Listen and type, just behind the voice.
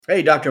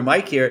Hey, Dr.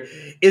 Mike here.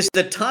 Is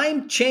the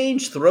time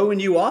change throwing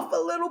you off a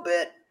little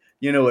bit?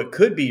 It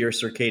could be your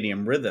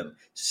circadian rhythm.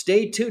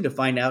 Stay tuned to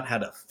find out how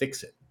to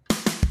fix it.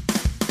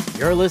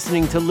 You're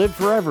listening to Live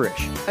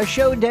Foreverish, a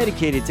show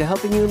dedicated to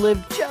helping you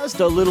live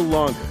just a little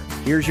longer.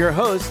 Here's your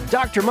hosts,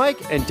 Dr.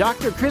 Mike and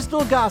Dr.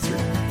 Crystal Gossard.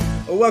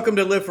 Well, welcome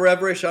to Live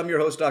Foreverish. I'm your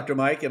host, Dr.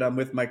 Mike, and I'm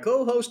with my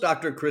co-host,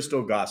 Dr.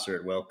 Crystal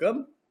Gossard.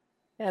 Welcome.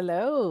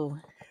 Hello.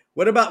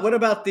 What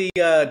about the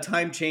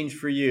time change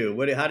for you?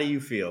 How do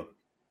you feel?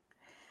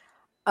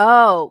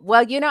 Oh,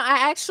 well,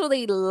 I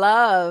actually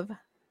love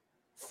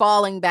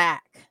falling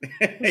back.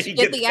 You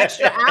Get the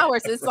extra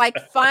hours. It's like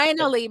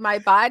finally my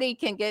body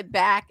can get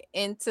back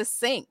into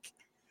sync.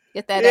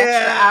 Get that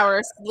extra hour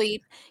of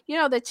sleep.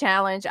 The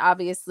challenge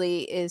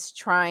obviously is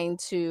trying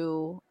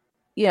to,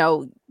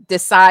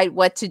 decide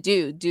what to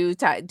do.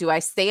 Do I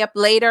stay up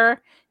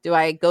later? Do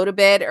I go to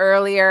bed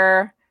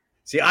earlier?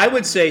 See, I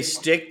would say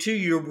stick to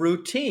your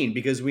routine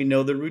because we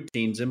know the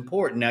routine's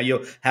important. Now,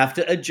 you'll have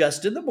to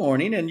adjust in the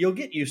morning and you'll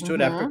get used to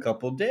it after a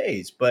couple of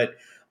days. But,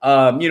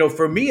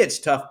 for me, it's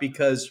tough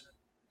because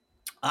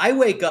I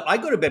wake up, I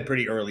go to bed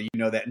pretty early, you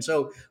know that. And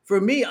so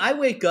for me, I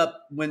wake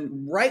up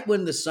right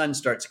when the sun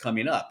starts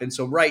coming up. And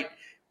so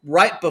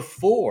right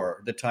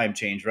before the time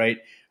change, right?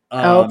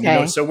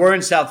 Okay. So we're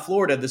in South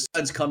Florida. The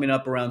sun's coming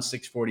up around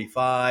 6:45,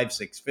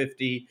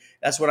 6:50.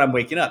 That's when I'm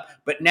waking up.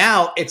 But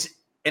now it's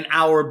an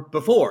hour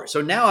before.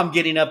 So now I'm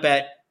getting up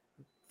at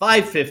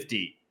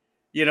 5:50,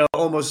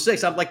 almost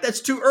 6. I'm like, that's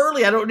too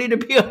early. I don't need to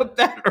be up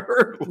that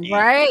early.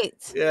 Right.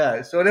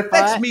 Yeah. So it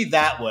affects me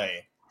that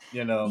way,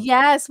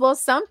 Yes. Well,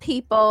 some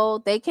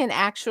people, they can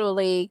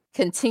actually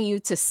continue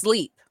to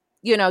sleep.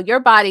 Your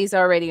body's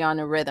already on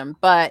a rhythm.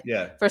 But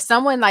for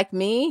someone like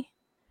me,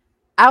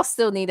 I'll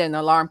still need an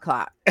alarm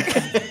clock.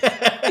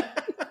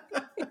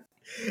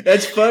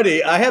 That's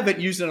funny. I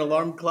haven't used an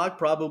alarm clock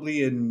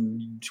probably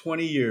in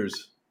 20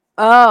 years.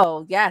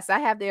 Oh, yes. I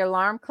have the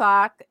alarm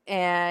clock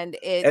and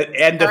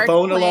the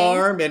phone playing.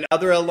 Alarm and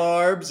other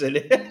alarms.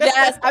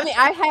 Yes. I mean,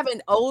 I have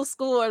an old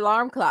school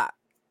alarm clock.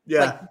 Yeah.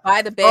 Like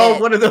by the bed. Oh,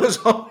 one of those.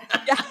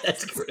 Yes.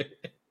 That's great.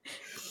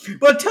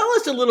 But tell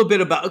us a little bit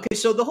about,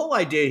 so the whole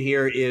idea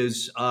here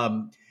is,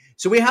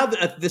 so we have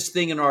this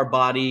thing in our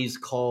bodies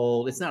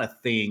called, it's not a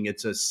thing,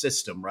 it's a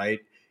system, right?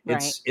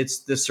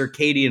 It's the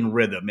circadian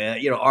rhythm.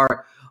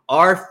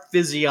 Our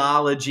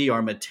physiology,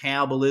 our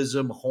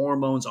metabolism,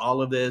 hormones,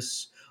 all of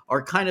this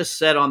are kind of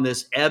set on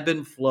this ebb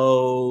and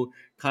flow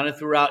kind of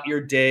throughout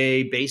your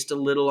day, based a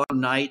little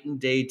on night and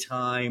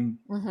daytime.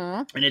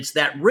 Mm-hmm. And it's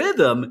that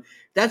rhythm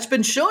that's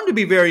been shown to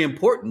be very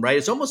important, right?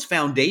 It's almost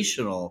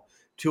foundational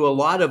to a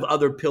lot of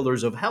other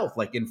pillars of health,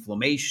 like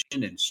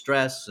inflammation and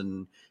stress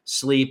and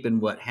sleep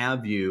and what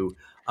have you.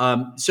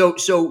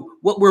 So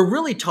what we're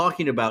really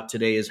talking about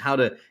today is how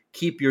to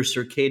keep your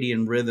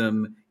circadian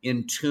rhythm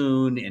in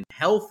tune and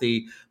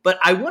healthy. But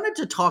I wanted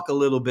to talk a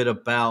little bit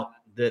about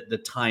the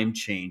time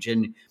change.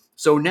 And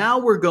so now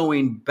we're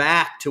going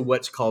back to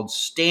what's called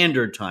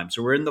standard time.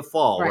 So we're in the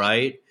fall,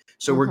 right?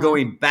 So we're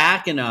going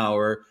back an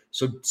hour.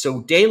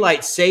 So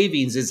daylight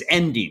savings is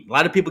ending. A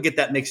lot of people get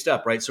that mixed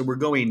up, right? So we're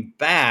going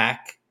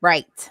back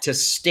to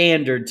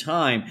standard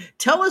time.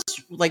 Tell us,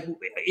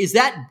 is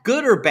that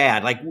good or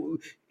bad?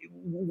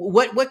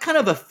 What kind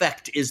of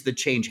effect is the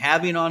change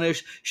having on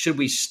us? Should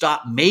we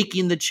stop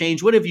making the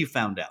change? What have you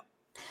found out?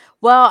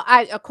 Well,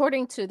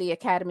 according to the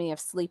Academy of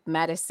Sleep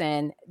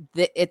Medicine,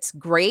 it's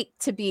great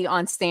to be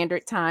on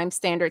standard time.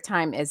 Standard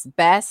time is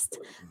best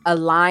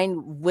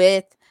aligned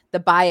with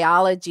the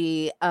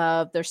biology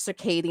of the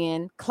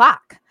circadian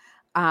clock.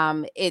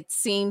 It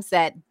seems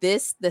that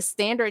the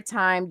standard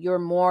time, you're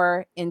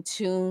more in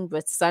tune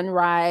with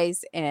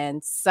sunrise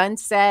and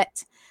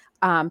sunset.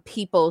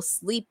 People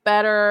sleep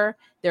better.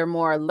 They're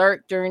more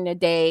alert during the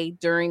day,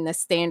 during the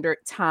standard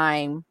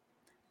time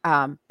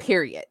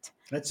period.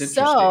 That's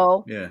interesting.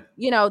 So,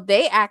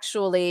 they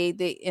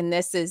actually, and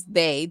this is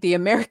the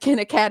American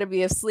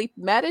Academy of Sleep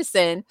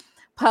Medicine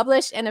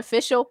published an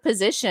official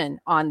position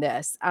on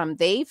this.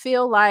 They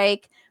feel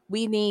like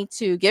we need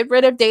to get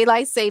rid of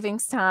daylight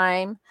savings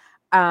time.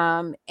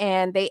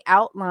 And they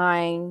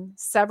outline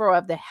several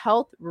of the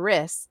health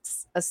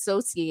risks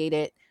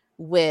associated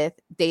with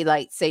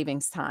daylight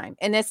savings time.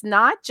 And it's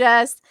not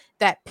just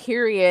that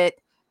period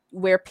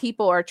where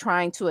people are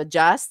trying to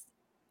adjust,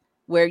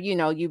 where,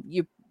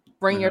 you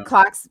bring your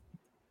clocks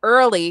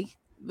early,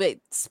 but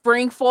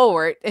spring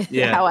forward is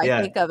how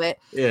I think of it.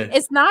 Yeah.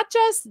 It's not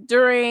just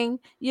during,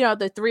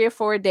 the 3 or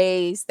 4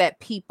 days that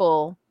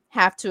people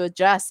have to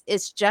adjust.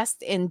 It's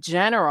just in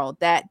general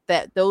that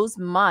those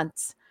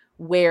months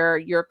where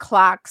your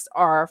clocks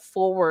are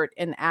forward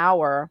an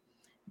hour,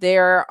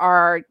 there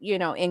are,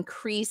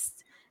 increased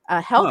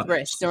health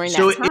risks during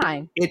that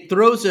time. It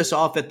throws us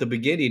off at the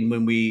beginning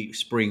when we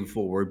spring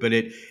forward, but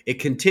it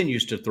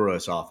continues to throw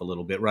us off a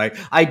little bit, right?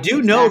 I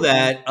do know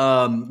that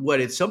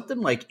it's something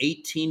like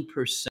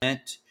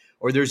 18%,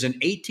 or there's an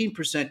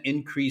 18%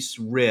 increased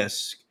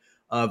risk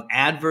of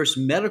adverse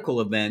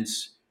medical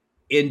events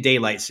in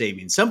daylight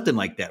savings, something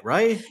like that,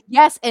 right?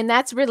 Yes, and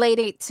that's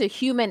related to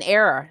human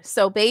error.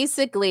 So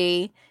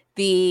basically,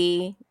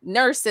 the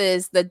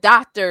nurses, the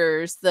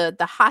doctors, the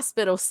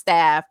hospital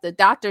staff, the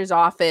doctor's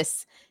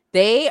office,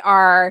 they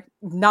are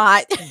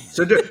not.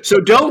 So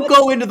don't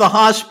go into the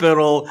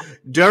hospital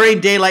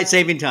during daylight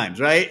saving times,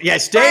 right? Yeah,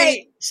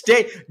 Right.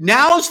 stay.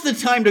 Now's the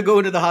time to go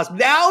into the hospital.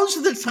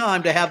 Now's the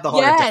time to have the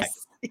heart attack. Yes.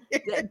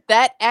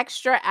 That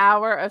extra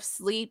hour of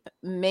sleep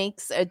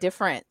makes a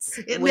difference.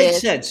 It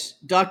makes sense.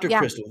 Dr.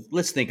 Crystal,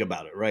 let's think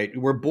about it, right?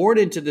 We're born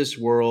into this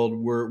world.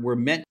 We're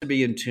meant to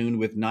be in tune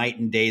with night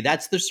and day.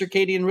 That's the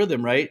circadian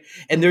rhythm, right?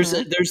 And there's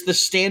the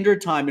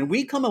standard time, and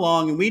we come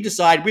along and we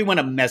decide we want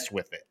to mess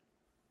with it.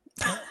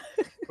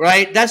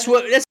 Right? That's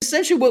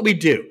essentially what we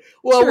do.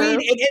 Well,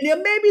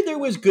 and maybe there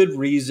was good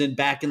reason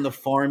back in the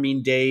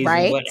farming days,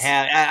 right?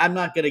 And I'm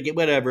not going to get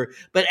whatever.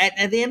 But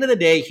at the end of the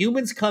day,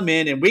 humans come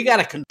in and we got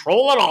to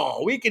control it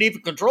all. We can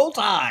even control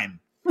time,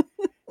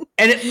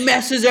 and it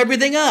messes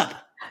everything up.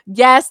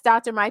 Yes,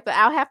 Dr. Mike, but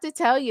I'll have to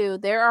tell you,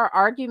 there are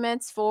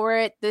arguments for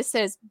it. This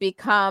has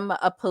become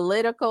a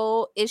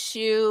political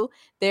issue.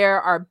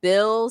 There are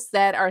bills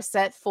that are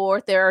set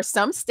forth. There are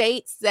some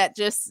states that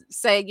just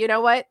say, you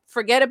know what,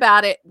 forget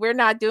about it. We're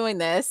not doing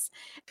this.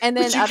 And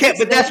then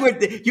that's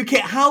what you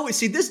can't. How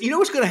see this? You know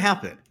what's going to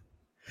happen?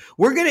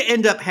 We're going to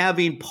end up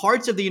having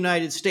parts of the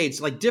United States,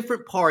 like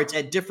different parts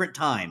at different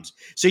times.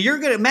 So you're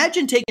going to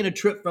imagine taking a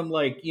trip from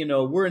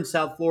we're in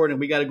South Florida and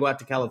we got to go out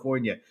to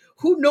California.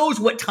 Who knows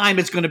what time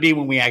it's going to be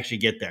when we actually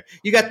get there?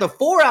 You got the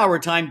 4-hour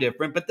time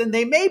difference, but then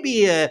they may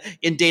be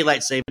in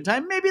daylight saving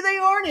time. Maybe they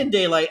aren't in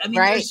daylight. I mean,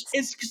 right.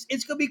 It's going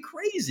to be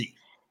crazy.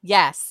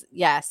 Yes,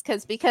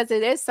 because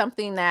it is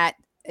something that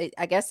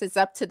I guess it's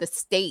up to the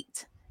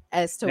state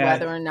as to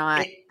whether or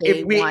not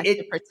they want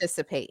to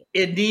participate.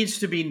 It needs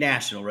to be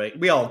national, right?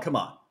 Come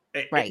on.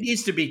 It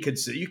needs to be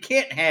considered. You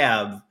can't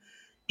have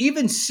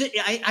even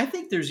I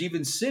think there's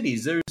even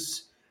cities.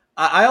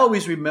 I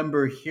always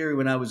remember hearing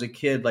when I was a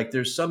kid, like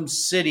there's some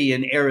city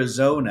in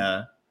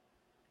Arizona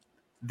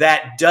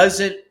that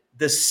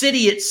the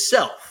city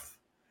itself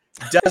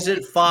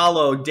doesn't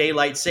follow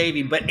daylight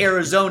saving, but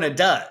Arizona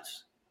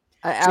does.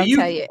 I'll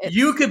tell you.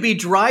 You could be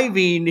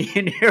driving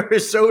in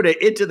Arizona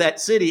into that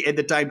city and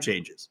the time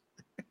changes.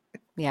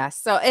 Yeah.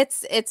 So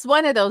it's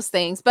one of those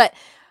things, but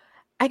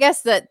I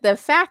guess the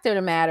fact of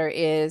the matter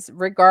is,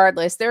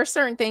 regardless, there are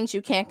certain things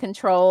you can't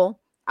control.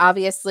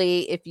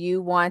 Obviously, if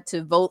you want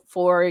to vote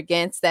for or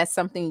against, that's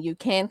something you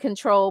can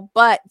control.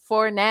 But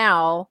for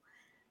now,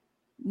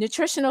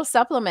 nutritional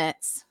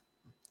supplements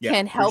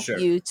can help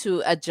you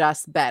to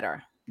adjust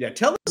better. Yeah.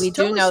 Tell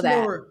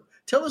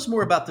us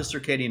more about the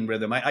circadian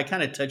rhythm. I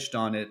kind of touched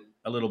on it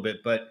a little bit,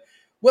 but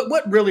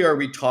what really are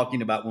we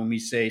talking about when we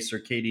say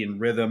circadian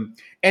rhythm?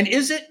 And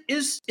is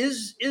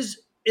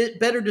it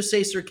better to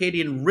say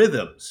circadian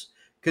rhythms?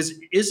 Because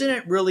isn't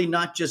it really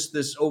not just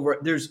this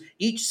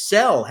each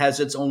cell has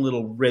its own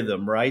little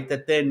rhythm, right?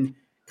 That then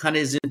kind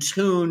of is in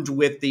tuned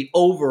with the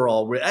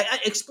overall. I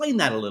explain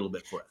that a little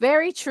bit for us.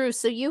 Very true.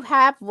 So you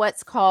have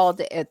what's called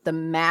the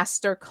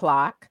master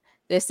clock.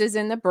 This is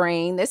in the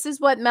brain. This is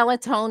what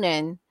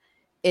melatonin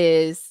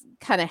is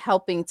kind of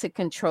helping to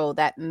control.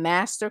 That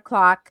master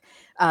clock.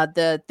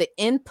 The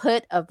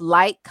input of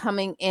light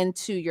coming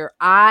into your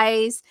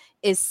eyes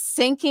is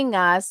syncing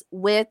us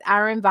with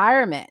our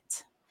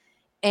environment.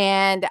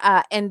 And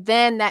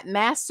then that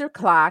master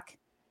clock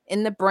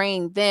in the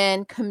brain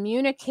then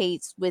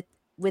communicates with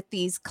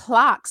these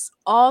clocks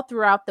all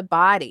throughout the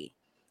body,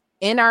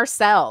 in our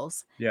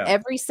cells. Yeah.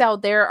 Every cell,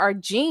 there are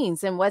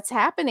genes. And what's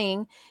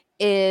happening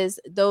is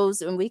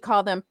those, and we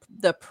call them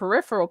the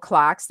peripheral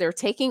clocks, they're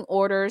taking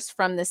orders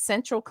from the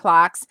central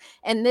clocks.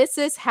 And this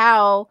is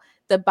how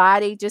the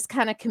body just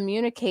kind of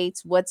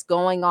communicates what's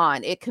going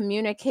on. It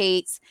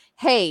communicates,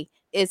 hey,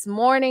 it's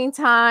morning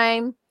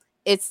time.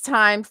 It's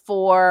time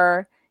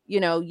for,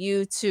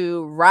 you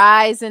to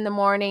rise in the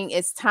morning.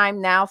 It's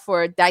time now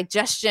for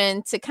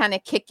digestion to kind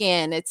of kick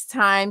in. It's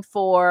time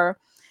for,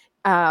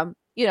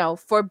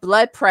 for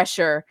blood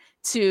pressure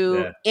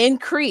to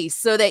increase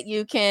so that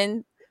you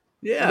can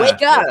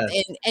wake up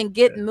and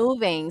get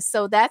moving.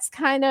 So that's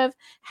kind of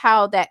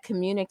how that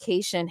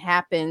communication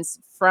happens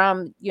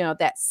from,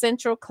 that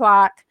central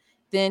clock,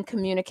 then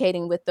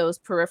communicating with those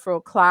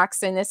peripheral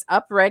clocks, and it's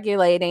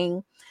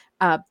upregulating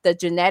the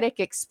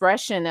genetic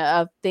expression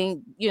of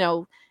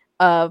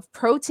of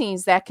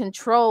proteins that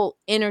control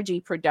energy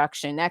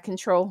production, that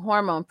control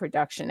hormone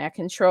production, that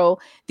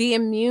control the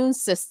immune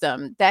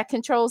system, that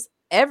controls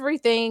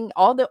everything,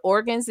 all the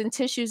organs and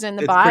tissues in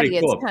the body.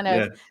 Cool. It's kind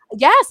of,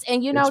 yes.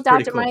 And,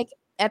 Dr. Mike,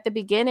 at the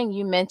beginning,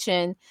 you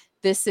mentioned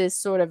this is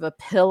sort of a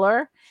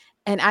pillar.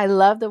 And I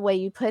love the way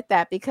you put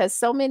that, because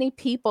so many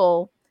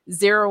people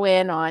zero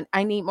in on,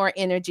 I need more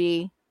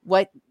energy.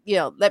 Let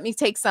me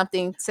take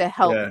something to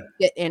help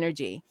get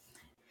energy.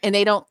 And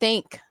they don't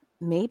think,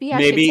 maybe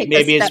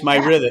it's my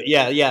rhythm.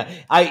 Yeah.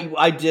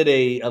 I did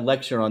a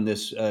lecture on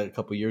this a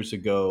couple years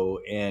ago,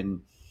 and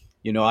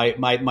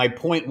my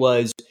point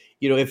was,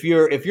 if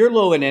you're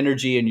low in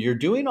energy and you're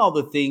doing all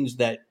the things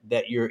that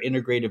your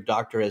integrative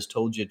doctor has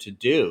told you to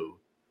do,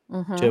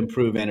 to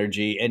improve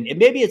energy. And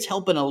maybe it's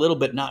helping a little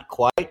bit, not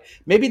quite.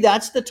 Maybe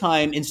that's the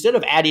time, instead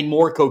of adding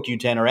more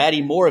CoQ10 or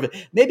adding more of it,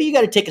 maybe you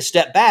got to take a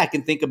step back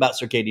and think about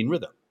circadian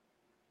rhythm.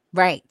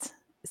 Right.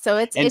 So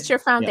it's your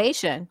Yeah.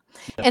 foundation.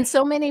 Yeah. And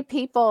so many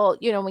people,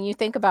 when you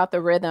think about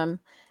the rhythm,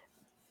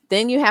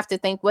 then you have to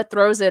think, what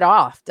throws it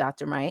off,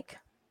 Dr. Mike?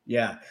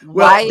 Yeah.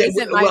 Why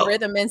isn't my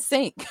rhythm in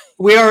sync?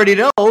 We already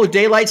know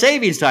daylight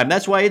savings time.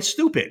 That's why it's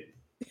stupid.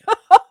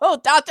 Oh,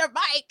 Dr.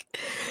 Mike.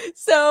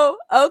 So,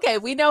 okay,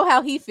 we know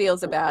how he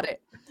feels about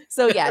it.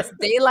 So, yes,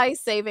 daylight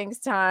savings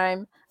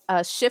time,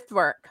 shift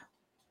work.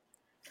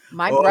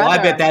 My brother, I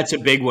bet that's a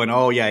big one.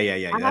 Oh, yeah.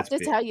 I have to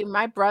tell you,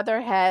 my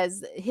brother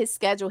has his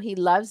schedule. He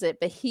loves it,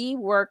 but he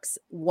works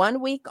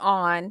 1 week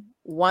on,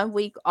 1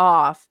 week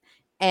off.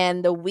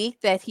 And the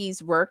week that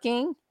he's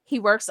working, he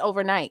works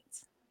overnight.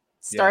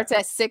 Starts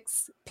at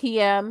 6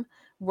 p.m.,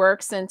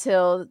 works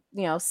until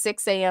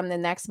 6 a.m. the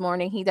next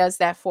morning. He does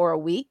that for a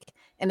week,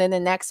 and then the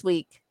next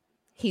week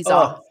he's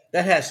off.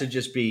 That has to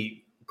just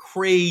be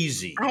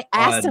crazy. I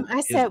asked him,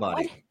 I said,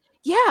 what?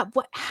 Yeah,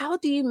 how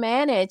do you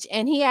manage?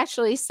 And he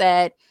actually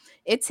said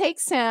it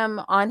takes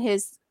him, on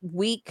his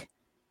week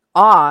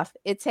off,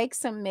 it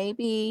takes him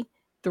maybe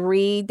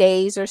 3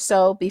 days or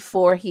so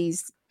before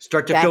he's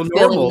start to feel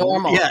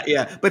normal.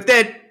 Yeah. But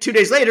then 2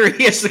 days later,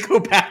 he has to go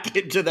back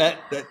into that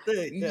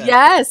thing. Yeah.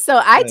 Yes. So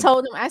I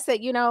told him, I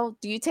said,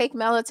 do you take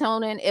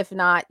melatonin? If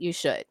not, you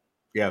should.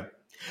 Yeah.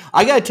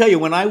 I got to tell you,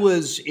 when I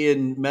was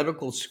in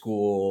medical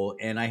school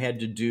and I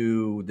had to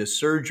do the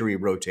surgery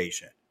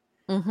rotation,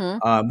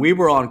 we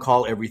were on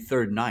call every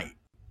third night.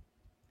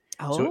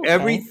 Oh, so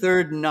every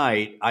third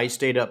night I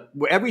stayed up.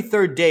 Every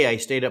third day I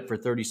stayed up for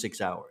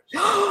 36 hours.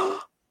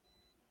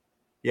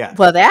 Yeah.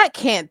 Well, that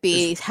can't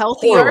be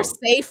healthy or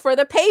safe for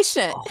the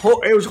patient.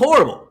 It was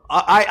horrible.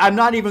 I'm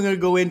not even going to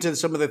go into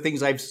some of the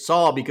things I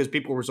saw because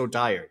people were so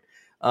tired.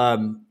 But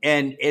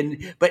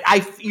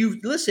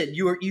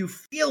you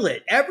feel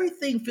it.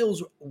 Everything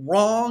feels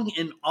wrong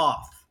and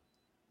off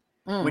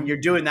when you're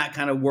doing that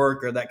kind of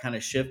work or that kind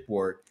of shift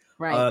work.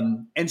 Right.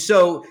 And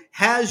so,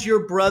 has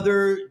your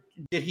brother?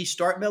 Did he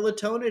start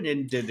melatonin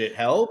and did it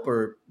help?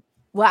 Or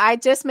well, I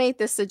just made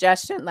this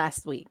suggestion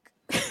last week.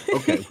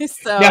 Okay.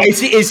 So now,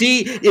 is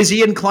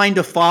he inclined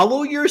to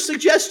follow your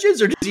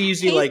suggestions, or does he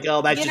usually like,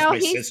 oh, that's just my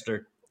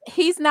sister?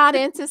 He's not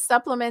into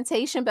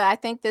supplementation, but I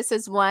think this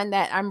is one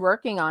that I'm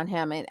working on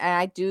him, and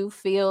I do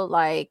feel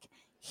like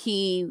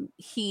he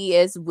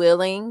is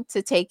willing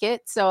to take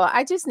it. So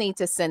I just need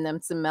to send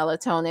them some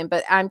melatonin.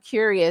 But I'm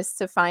curious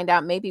to find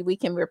out. Maybe we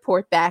can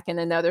report back in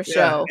another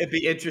show. It'd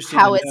be interesting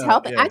how it's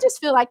helping. Yeah. I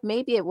just feel like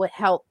maybe it would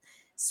help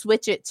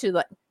switch it to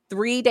like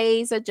 3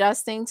 days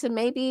adjusting to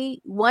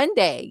maybe 1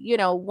 day,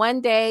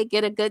 1 day,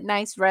 get a good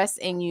night's rest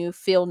and you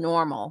feel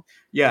normal.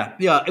 Yeah.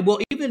 Well,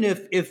 even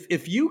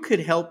if you could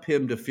help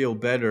him to feel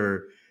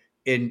better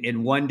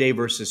in 1 day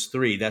versus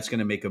 3, that's going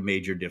to make a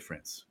major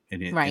difference in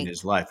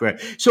his life.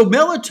 Right. So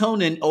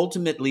melatonin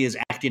ultimately is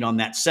acting on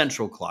that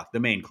central clock, the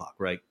main clock,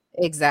 right?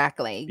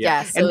 Exactly.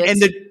 Yeah. So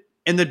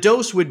and the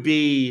dose would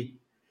be,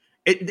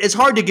 it's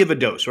hard to give a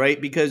dose,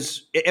 right?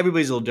 Because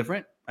everybody's a little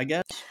different, I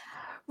guess.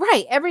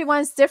 Right.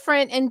 Everyone's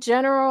different. In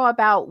general,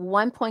 about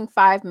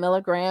 1.5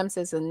 milligrams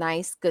is a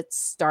nice, good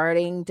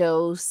starting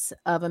dose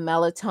of a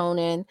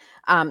melatonin.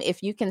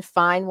 If you can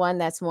find one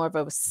that's more of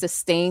a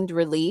sustained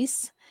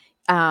release,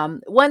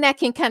 one that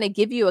can kind of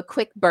give you a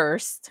quick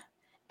burst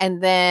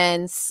and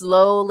then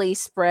slowly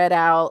spread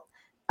out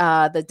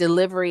the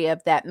delivery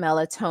of that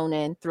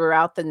melatonin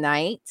throughout the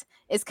night,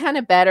 it's kind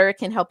of better. It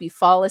can help you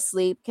fall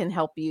asleep, can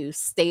help you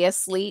stay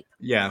asleep.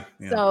 Yeah.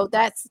 So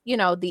that's,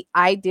 the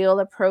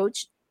ideal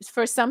approach.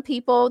 For some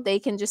people, they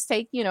can just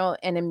take,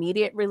 an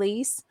immediate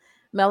release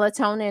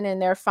melatonin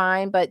and they're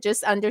fine. But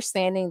just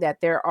understanding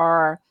that there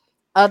are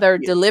other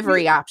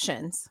delivery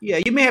options. Yeah,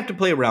 you may have to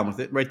play around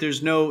with it, right?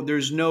 There's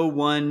no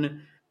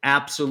one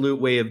absolute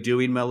way of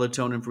doing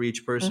melatonin for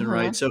each person,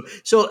 right? So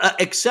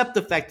accept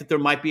the fact that there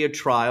might be a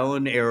trial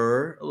and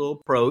error, a little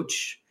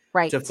approach.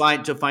 Right. To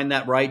find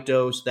that right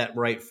dose, that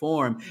right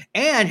form.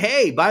 And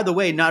hey, by the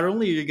way, not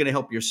only are you going to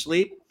help your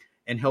sleep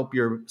and help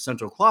your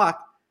central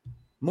clock,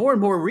 more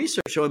and more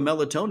research showing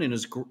melatonin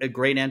is a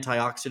great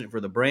antioxidant for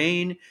the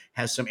brain,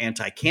 has some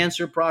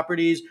anti-cancer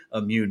properties,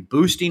 immune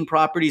boosting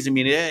properties. I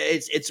mean,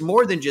 it's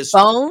more than just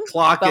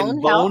clock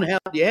and bone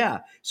health. Yeah.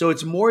 So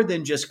it's more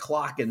than just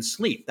clock and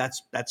sleep.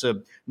 That's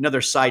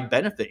another side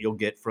benefit you'll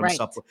get from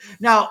supplement.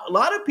 Now, a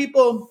lot of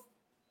people,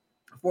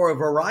 for a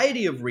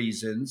variety of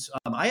reasons,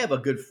 I have a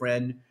good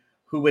friend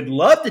who would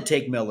love to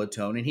take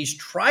melatonin. He's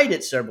tried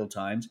it several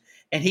times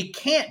and he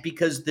can't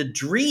because the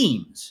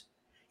dreams,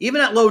 even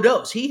at low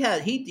dose,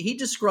 he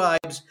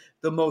describes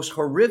the most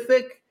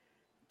horrific,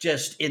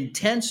 just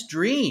intense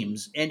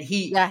dreams. And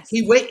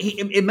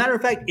matter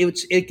of fact,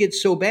 it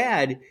gets so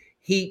bad,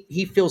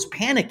 he feels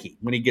panicky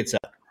when he gets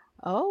up.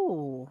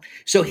 Oh.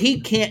 So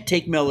he can't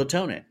take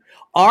melatonin.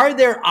 Are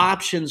there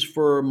options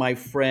for my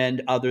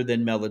friend other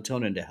than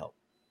melatonin to help?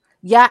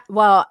 Yeah,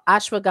 well,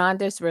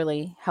 ashwagandha is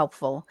really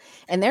helpful.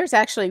 And there's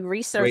actually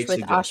research with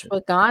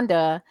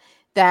ashwagandha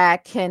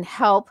that can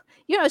help.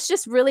 it's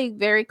just really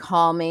very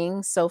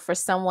calming. So for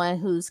someone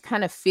who's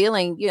kind of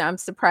feeling, I'm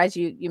surprised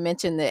you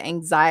mentioned the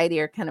anxiety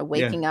or kind of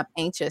Yeah. waking up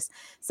anxious.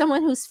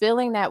 Someone who's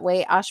feeling that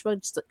way,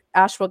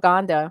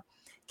 ashwagandha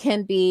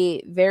can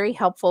be very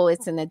helpful.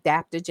 It's an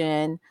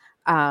adaptogen.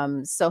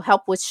 So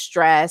help with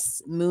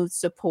stress, mood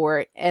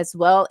support, as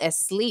well as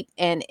sleep.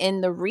 And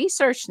in the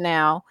research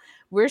now,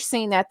 we're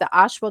seeing that the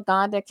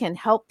ashwagandha can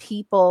help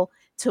people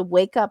to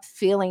wake up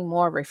feeling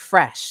more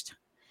refreshed.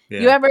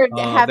 You Yeah. ever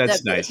Oh, have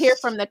that's hear nice.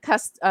 from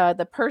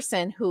the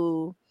person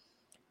who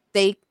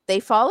they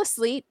fall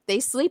asleep, they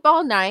sleep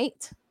all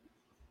night,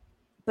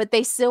 but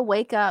they still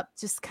wake up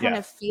just kind Yeah.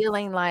 of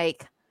feeling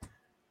like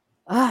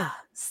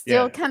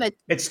still Yeah. kind of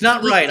It's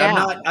not deep right.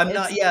 down. I'm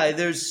not. It's Yeah.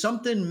 There's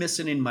something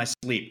missing in my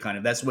sleep, kind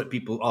of. That's what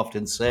people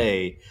often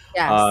say.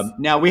 yes,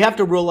 Now we have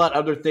to rule out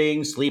other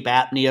things. Sleep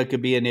apnea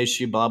could be an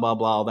issue, blah, blah,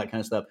 blah, all that kind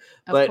of stuff.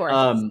 of course.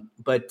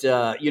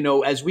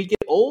 As we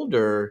get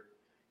older,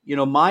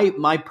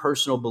 my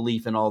personal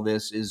belief in all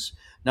this is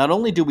not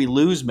only do we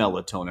lose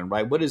melatonin,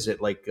 right? What is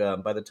it like?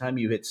 By the time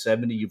you hit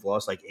 70, you've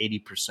lost like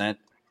 80%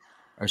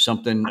 or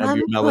something of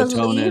your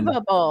melatonin.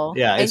 Unbelievable.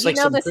 Yeah, And it's like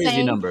some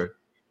crazy number.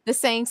 the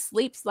saying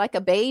sleeps like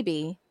a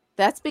baby.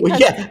 That's Well,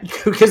 because yeah,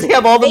 because they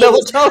have all the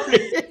babies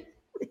melatonin.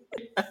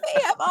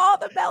 they have all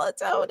the Yeah,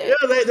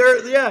 melatonin.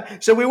 they're yeah.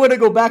 So we want to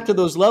go back to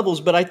those levels,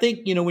 but I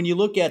think when you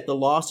look at the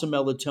loss of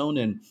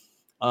melatonin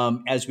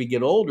as we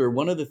get older,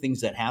 one of the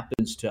things that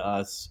happens to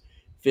us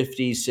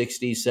 50s,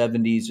 60s,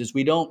 70s is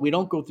we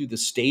don't go through the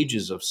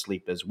stages of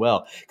sleep as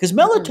well. Because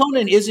Mm-mm.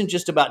 melatonin isn't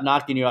just about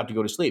knocking you out to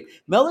go to sleep.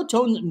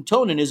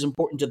 Melatonin is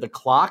important to the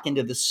clock and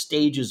to the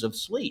stages of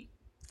sleep.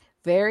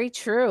 Very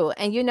true.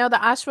 And the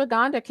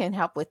ashwagandha can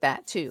help with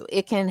that too.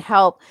 It can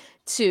help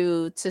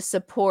to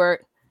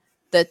support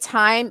the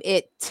time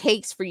it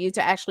takes for you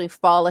to actually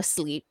fall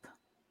asleep.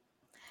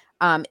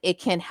 It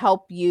can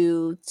help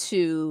you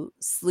to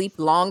sleep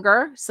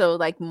longer. So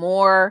like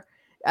more,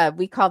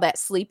 we call that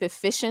sleep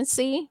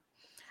efficiency.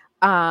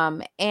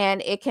 And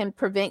it can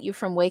prevent you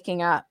from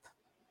waking up.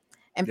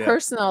 And Yeah,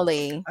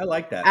 personally, I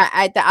like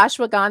that. the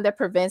ashwagandha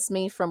prevents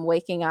me from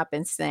waking up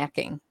and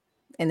snacking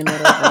in the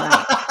middle of the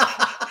night.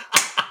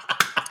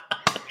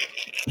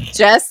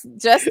 Just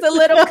a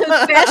little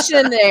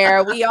confession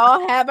there. We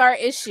all have our Well,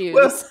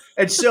 issues.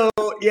 and so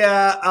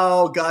yeah.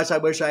 Oh gosh, I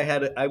wish I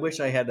had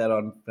that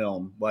on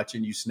film.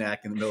 Watching you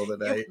snack in the middle of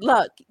the night.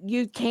 Look,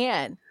 you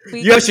can.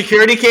 You have a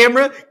security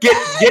camera? Get.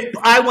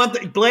 I want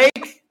the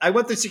Blake. I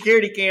want the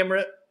security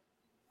camera.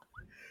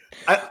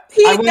 I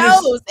He want to.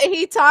 knows and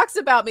he talks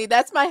about me.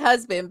 That's my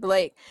husband,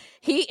 Blake.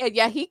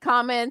 He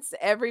comments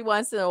every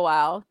once in a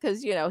while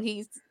because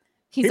he's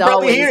He probably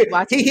always hear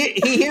watching.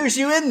 he hears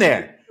you in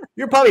there.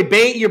 You're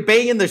probably you're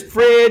banging the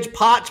fridge,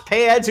 pots,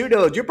 pads. Who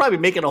knows? You're probably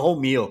making a whole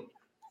meal.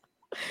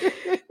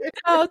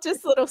 Oh,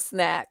 just little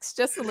snacks,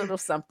 just a little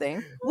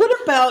something. What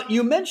about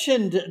you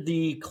mentioned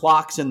the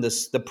clocks and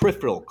the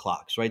peripheral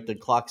clocks, right? The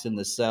clocks in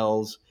the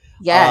cells.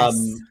 Yes.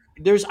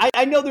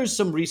 I know there's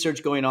some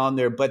research going on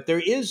there, but there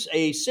is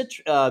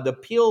the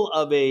peel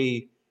of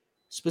a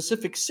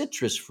specific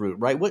citrus fruit,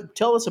 right?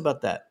 Tell us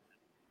about that.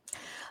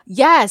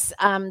 Yes,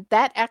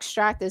 that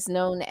extract is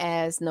known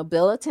as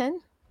nobilitin,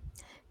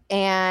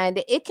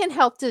 and it can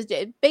help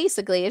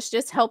basically it's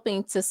just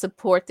helping to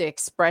support the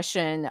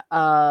expression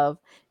of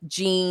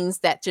genes,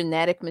 that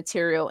genetic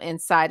material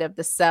inside of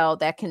the cell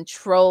that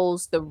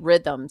controls the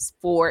rhythms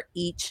for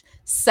each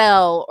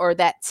cell or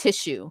that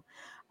tissue,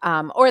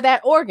 or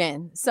that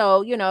organ.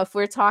 So if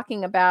we're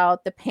talking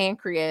about the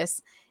pancreas,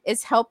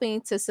 it's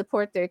helping to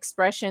support the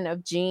expression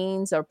of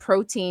genes or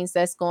proteins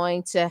that's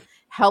going to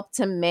help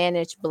to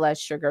manage blood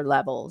sugar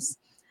levels.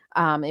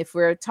 If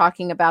we're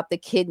talking about the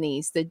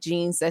kidneys, the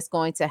genes that's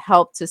going to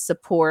help to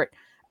support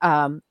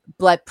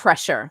blood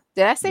pressure.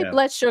 Did I say Yeah.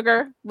 blood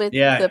sugar with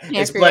Yeah, the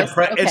it's pancreas?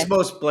 it's Okay.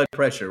 most blood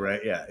pressure,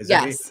 right? Yeah. Is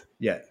that Yes.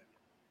 yeah.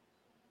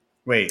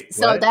 Wait,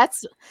 So what?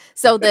 that's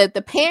so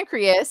the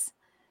pancreas,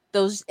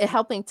 those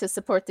helping to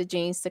support the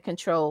genes to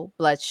control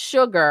blood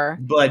sugar,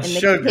 Blood and the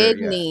sugar, yeah.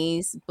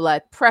 kidneys,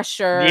 blood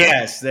pressure,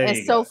 Yes, there and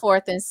you so go.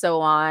 forth and so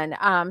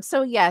on.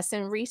 So yes,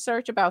 in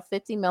research, about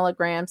 50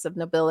 milligrams of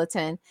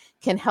nobilitin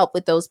can help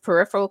with those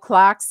peripheral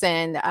clocks,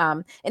 and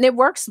it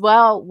works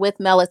well with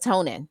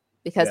melatonin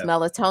because Yeah.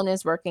 melatonin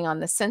is working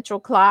on the central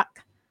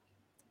clock.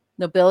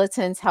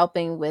 Nobilitin's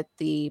helping with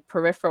the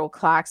peripheral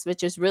clocks,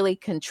 which is really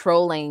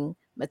controlling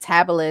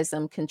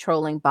metabolism,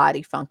 controlling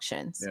body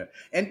functions. Yeah.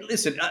 And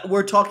listen,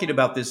 we're talking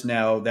about this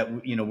now that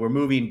we're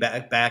moving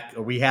back,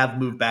 or we have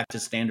moved back to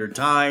standard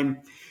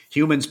time.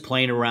 Humans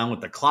playing around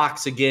with the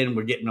clocks again.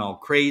 We're getting all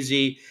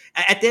crazy.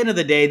 At the end of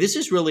the day, this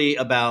is really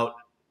about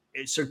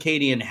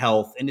circadian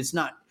health, and it's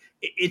not.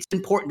 It's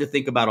important to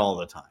think about all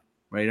the time,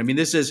 right? I mean,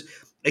 this is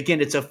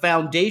again, it's a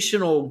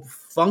foundational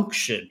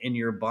function in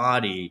your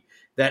body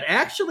that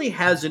actually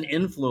has an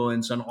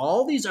influence on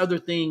all these other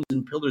things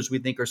and pillars we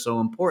think are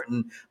so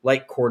important,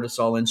 like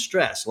cortisol and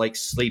stress, like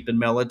sleep and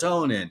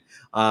melatonin,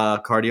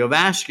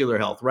 cardiovascular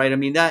health, right? I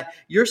mean, that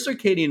your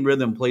circadian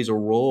rhythm plays a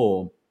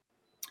role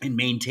and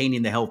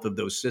maintaining the health of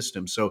those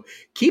systems. So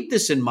keep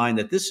this in mind,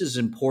 that this is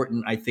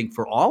important, I think,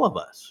 for all of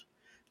us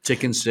to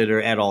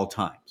consider at all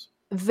times.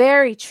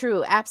 Very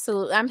true.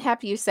 Absolutely. I'm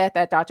happy you said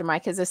that, Dr.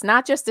 Mike, because it's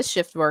not just the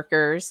shift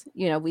workers.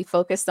 We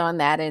focused on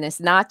that. And it's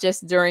not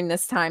just during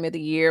this time of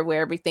the year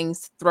where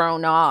everything's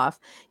thrown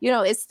off.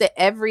 It's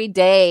the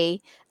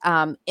everyday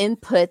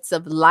inputs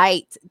of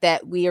light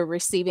that we are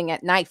receiving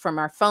at night from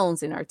our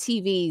phones and our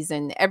TVs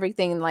and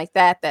everything like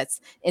that that's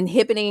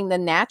inhibiting the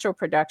natural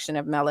production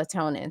of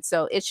melatonin.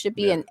 So it should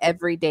be an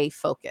everyday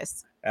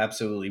focus.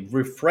 Absolutely.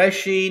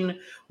 Refreshing,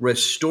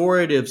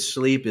 restorative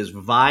sleep is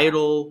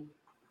vital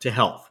to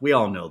health. We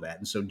all know that.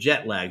 And so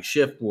jet lag,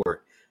 shift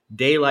work,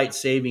 daylight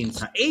savings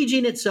time,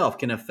 aging itself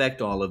can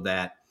affect all of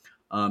that.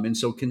 And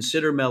so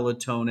consider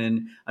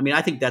melatonin. I mean,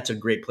 I think that's a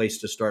great place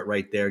to start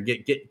right there.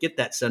 Get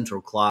that central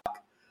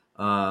clock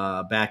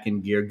back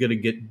in gear. Get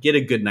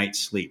a good night's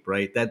sleep,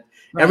 right? That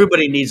right.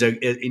 Everybody needs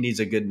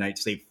a good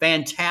night's sleep.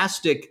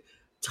 Fantastic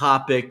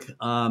topic,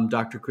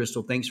 Dr.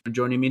 Crystal. Thanks for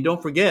joining me. And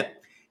don't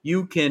forget,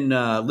 you can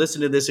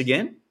listen to this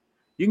again.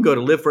 You can go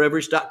to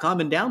liveforeverish.com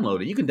and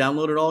download it. You can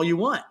download it all you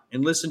want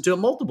and listen to it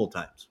multiple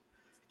times.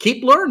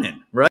 Keep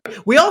learning, right?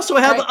 We also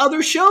have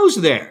other shows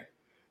there.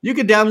 You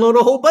can download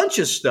a whole bunch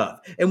of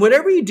stuff. And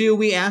whatever you do,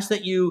 we ask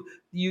that you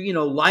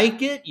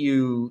like it,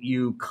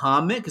 you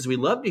comment, because we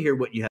love to hear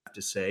what you have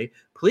to say.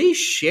 Please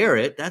share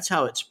it. That's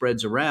how it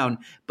spreads around.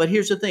 But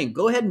here's the thing.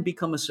 Go ahead and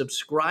become a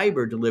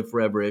subscriber to Live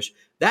Foreverish.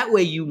 That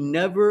way you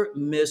never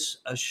miss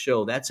a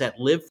show. That's at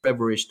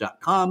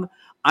liveforeverish.com.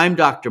 I'm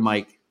Dr.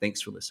 Mike.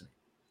 Thanks for listening.